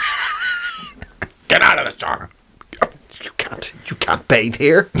 Get out of the store. You can't bathe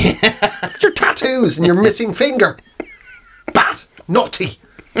here. Your tattoos and your missing finger. Bad. Naughty.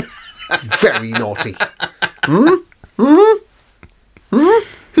 Very naughty.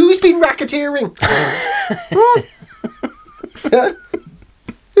 Who's been racketeering?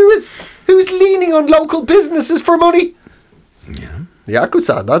 Who's leaning on local businesses for money? Yeah. The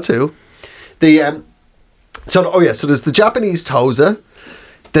Yakuza, that's who. So there's the Japanese Tosa,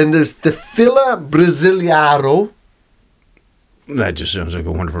 then there's the Fila Brasileiro. That just sounds like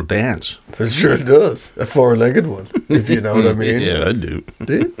a wonderful dance. It sure does. A four-legged one, if you know what I mean. Yeah, I do.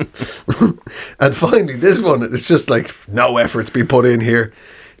 Do you? And finally, this one, it's just like no effort's been put in here.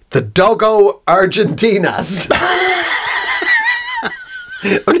 The Doggo Argentinas.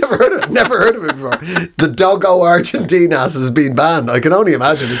 I've never heard of it before. The Doggo Argentinas has been banned. I can only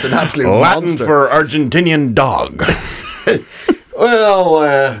imagine it's an absolute Latin monster. for Argentinian dog. Well,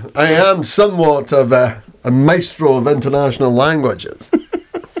 I am somewhat of a maestro of international languages.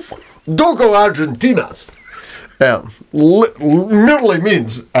 Doggo Argentinas merely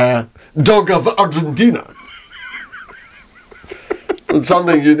means dog of Argentina. It's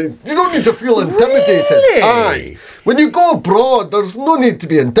something you don't need to feel intimidated. Really? Aye. When you go abroad, there's no need to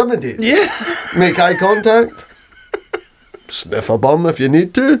be intimidated. Yeah. Make eye contact. Sniff a bum if you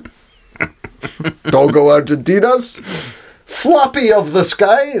need to. Doggo Argentinas. Floppy of the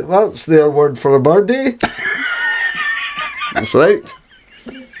sky. That's their word for a birdie. That's right.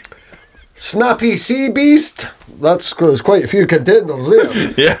 Snappy sea beast. There's quite a few contenders there.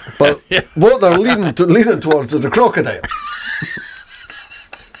 Yeah. But what they're leaning towards is a crocodile.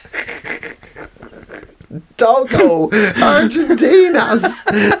 Doggo Argentinas.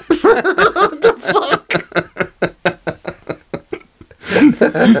 What the fuck?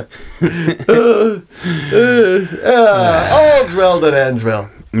 All's well that ends well.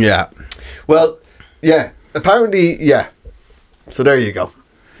 Yeah. Well, yeah. Apparently, yeah. So there you go.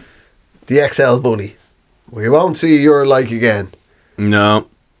 The XL bully. We won't see your like again. No.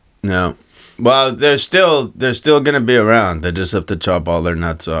 Well, they're still going to be around. They just have to chop all their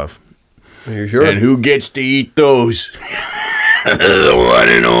nuts off. Are you sure? And who gets to eat those? The one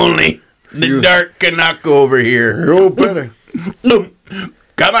and only. The dark Canuck over here. You better.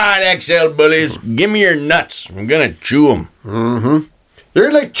 Come on, XL bullies. Give me your nuts. I'm going to chew them. Mm-hmm.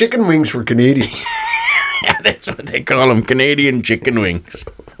 They're like chicken wings for Canadians. Yeah, that's what they call them. Canadian chicken wings.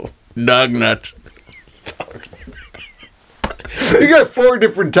 Dog nuts. You got 4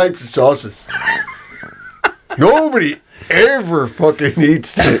 different types of sauces. Nobody ever fucking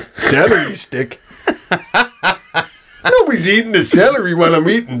eats the celery stick. Nobody's eating the celery while I'm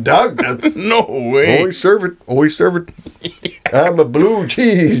eating dog nuts. No way. Always serve it. I'm a blue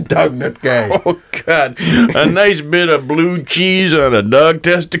cheese dog nut guy. Oh, God. A nice bit of blue cheese on a dog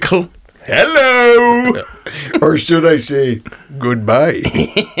testicle. Hello. Or should I say, goodbye.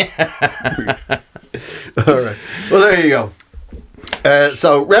 All right. Well, there you go.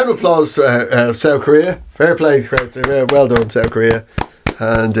 So, round of applause to South Korea. Fair play. Well done, South Korea.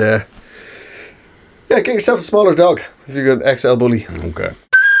 And, yeah, get yourself a smaller dog if you're an XL bully. Okay.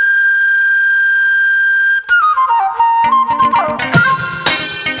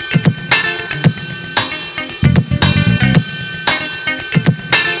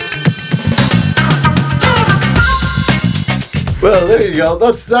 Well, there you go.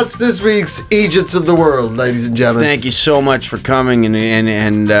 That's this week's Eejits of the World, ladies and gentlemen. Thank you so much for coming,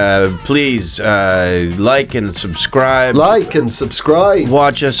 and please like and subscribe. Like and subscribe.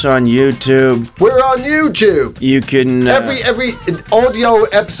 Watch us on YouTube. We're on YouTube. You can every audio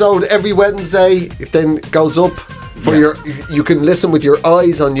episode every Wednesday then goes up for you can listen with your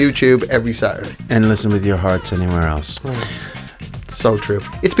eyes on YouTube every Saturday. And listen with your hearts anywhere else. So true.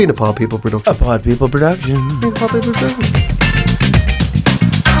 It's been a Pod People production. A Pod People production.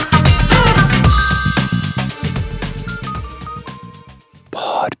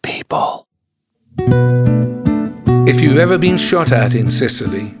 Pod People. If you've ever been shot at in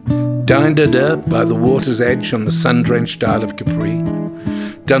Sicily, dined up by the water's edge on the sun-drenched Isle of Capri,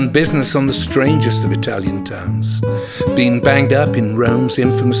 done business on the strangest of Italian towns, been banged up in Rome's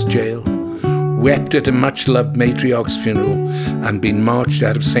infamous jail, wept at a much-loved matriarch's funeral, and been marched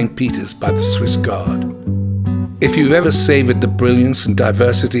out of St. Peter's by the Swiss Guard. If you've ever savoured the brilliance and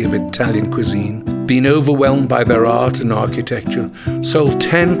diversity of Italian cuisine, been overwhelmed by their art and architecture, sold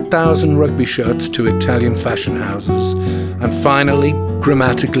 10,000 rugby shirts to Italian fashion houses, and finally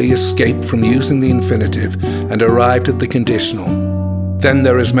grammatically escaped from using the infinitive and arrived at the conditional, then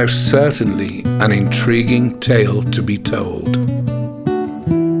there is most certainly an intriguing tale to be told.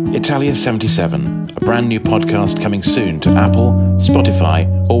 Italia 77, a brand new podcast coming soon to Apple, Spotify,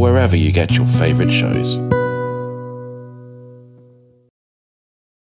 or wherever you get your favourite shows.